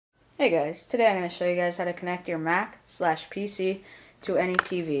Hey guys, today I'm going to show you guys how to connect your Mac/PC to any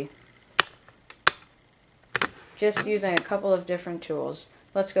TV. Just using a couple of different tools.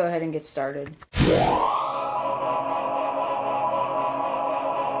 Let's go ahead and get started.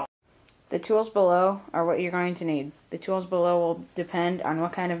 The tools below are what you're going to need. The tools below will depend on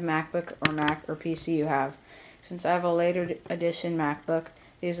what kind of MacBook or Mac or PC you have. Since I have a later edition MacBook,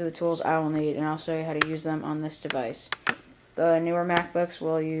 these are the tools I will need, and I'll show you how to use them on this device. The newer MacBooks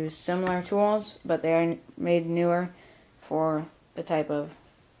will use similar tools, but they are made newer for the type of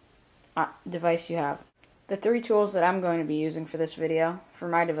device you have. The three tools that I'm going to be using for this video for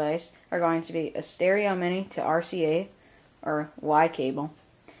my device are going to be a stereo mini to RCA or Y cable,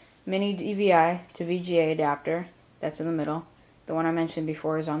 mini DVI to VGA adapter, that's in the middle. The one I mentioned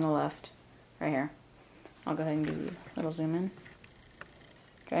before is on the left, right here. I'll go ahead and give you a little zoom in.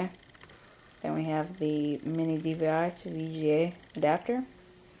 Okay. Then we have the mini DVI to VGA adapter.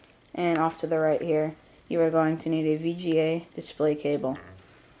 And off to the right here, you are going to need a VGA display cable.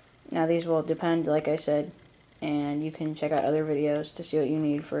 Now these will depend, like I said, and you can check out other videos to see what you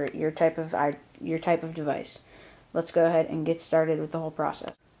need for your type of device. Let's go ahead and get started with the whole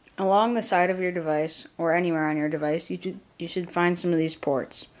process. Along the side of your device, or anywhere on your device, you should find some of these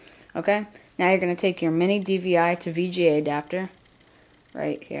ports. Okay? Now you're going to take your mini DVI to VGA adapter,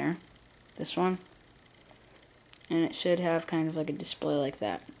 right here. This one, and it should have kind of like a display like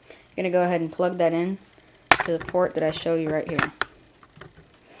that. You're going to go ahead and plug that in to the port that I show you right here.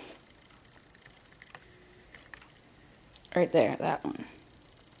 Right there, that one.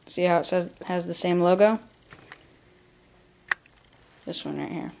 See how it says has the same logo? This one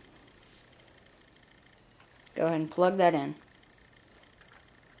right here. Go ahead and plug that in.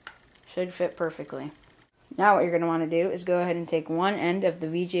 Should fit perfectly. Now what you're going to want to do is go ahead and take one end of the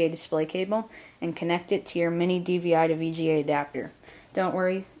VGA display cable and connect it to your mini DVI to VGA adapter. Don't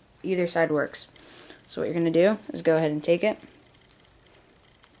worry, either side works. So what you're going to do is go ahead and take it.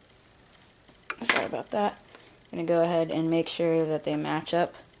 Sorry about that. I'm going to go ahead and make sure that they match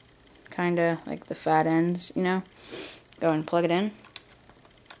up, kind of like the fat ends, you know. Go ahead and plug it in.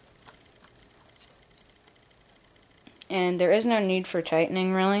 And there is no need for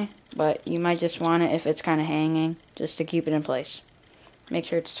tightening really, but you might just want it if it's kind of hanging, just to keep it in place. Make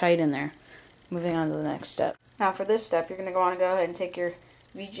sure it's tight in there. Moving on to the next step. Now for this step, you're going to want to go ahead and take your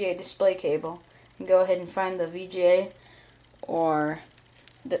VGA display cable and go ahead and find the VGA or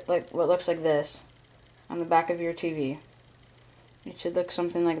like what looks like this on the back of your TV. It should look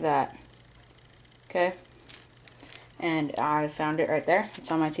something like that. Okay? And I found it right there. It's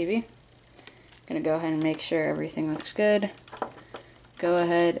on my TV. Gonna go ahead and make sure everything looks good. Go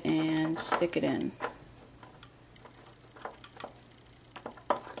ahead and stick it in.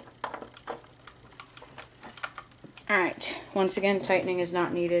 Alright, once again, tightening is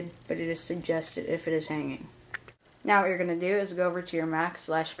not needed, but it is suggested if it is hanging. Now what you're going to do is go over to your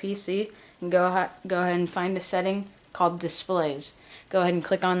Mac/PC and go ahead and find a setting called Displays. Go ahead and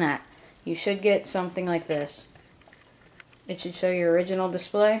click on that. You should get something like this. It should show your original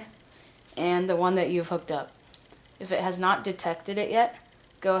display and the one that you've hooked up. If it has not detected it yet,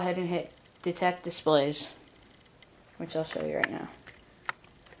 go ahead and hit Detect Displays, which I'll show you right now.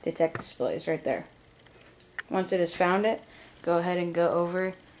 Detect Displays, right there. Once it has found it, go ahead and go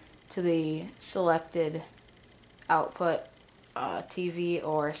over to the selected output TV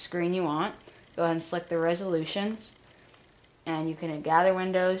or screen you want. Go ahead and select the resolutions, and you can gather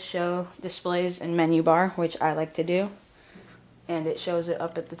windows, show displays, and menu bar, which I like to do. And it shows it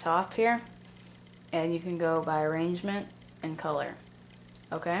up at the top here, and you can go by arrangement and color.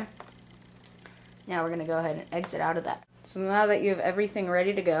 Okay, now we're going to go ahead and exit out of that. So now that you have everything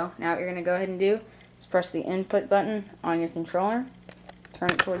ready to go, now what you're going to go ahead and do is press the input button on your controller,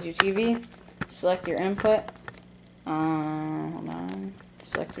 turn it towards your TV, select your input, hold on,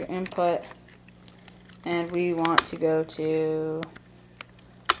 select your input, and we want to go to,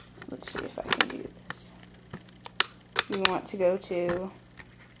 let's see if I can do this. We want to go to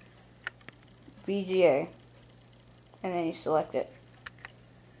VGA, and then you select it.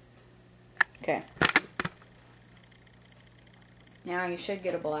 Okay. Now you should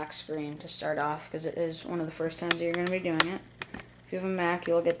get a black screen to start off, because it is one of the first times that you're going to be doing it. If you have a Mac,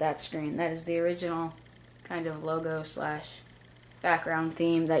 you'll get that screen. That is the original kind of logo / background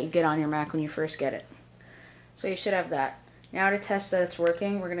theme that you get on your Mac when you first get it. So you should have that. Now to test that it's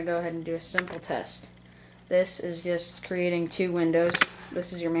working, we're going to go ahead and do a simple test. This is just creating two windows.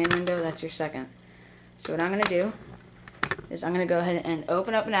 This is your main window, that's your second. So what I'm going to do is I'm going to go ahead and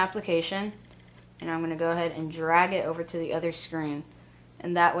open up an application, and I'm going to go ahead and drag it over to the other screen,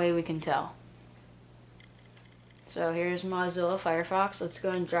 and that way we can tell. So here's Mozilla Firefox. Let's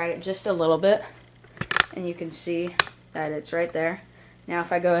go and drag it just a little bit, and you can see that it's right there. Now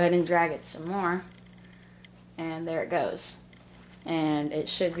if I go ahead and drag it some more, and there it goes. And it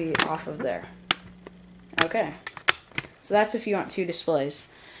should be off of there. Okay. So that's if you want two displays.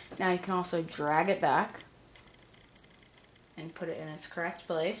 Now you can also drag it back and put it in its correct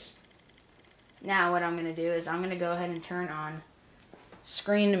place. Now what I'm going to do is I'm going to go ahead and turn on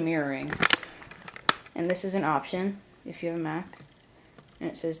screen mirroring. And this is an option if you have a Mac. And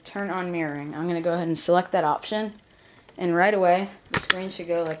it says turn on mirroring. I'm going to go ahead and select that option. And right away, the screen should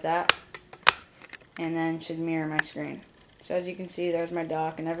go like that. And then should mirror my screen. So as you can see, there's my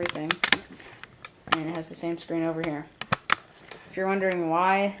dock and everything. And it has the same screen over here. If you're wondering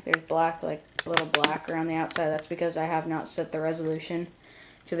why there's black, like a little black around the outside, that's because I have not set the resolution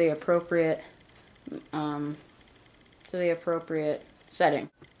to the appropriate setting.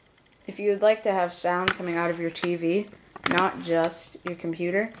 If you would like to have sound coming out of your TV, not just your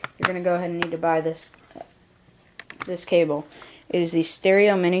computer, you're going to go ahead and need to buy this cable. It is the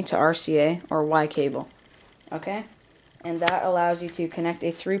Stereo Mini to RCA or Y cable. Okay? And that allows you to connect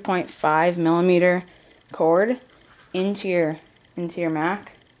a 3.5 millimeter cord into your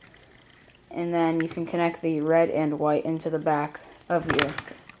Mac, and then you can connect the red and white into the back of your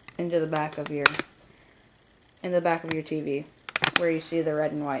TV, where you see the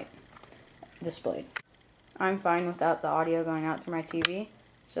red and white displayed. I'm fine without the audio going out through my TV,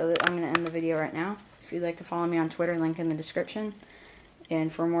 so that I'm going to end the video right now. If you'd like to follow me on Twitter, link in the description.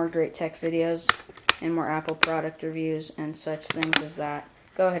 And for more great tech videos and more Apple product reviews and such things as that,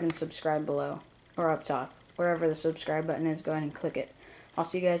 go ahead and subscribe below or up top. Wherever the subscribe button is, go ahead and click it. I'll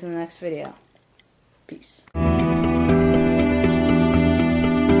see you guys in the next video. Peace.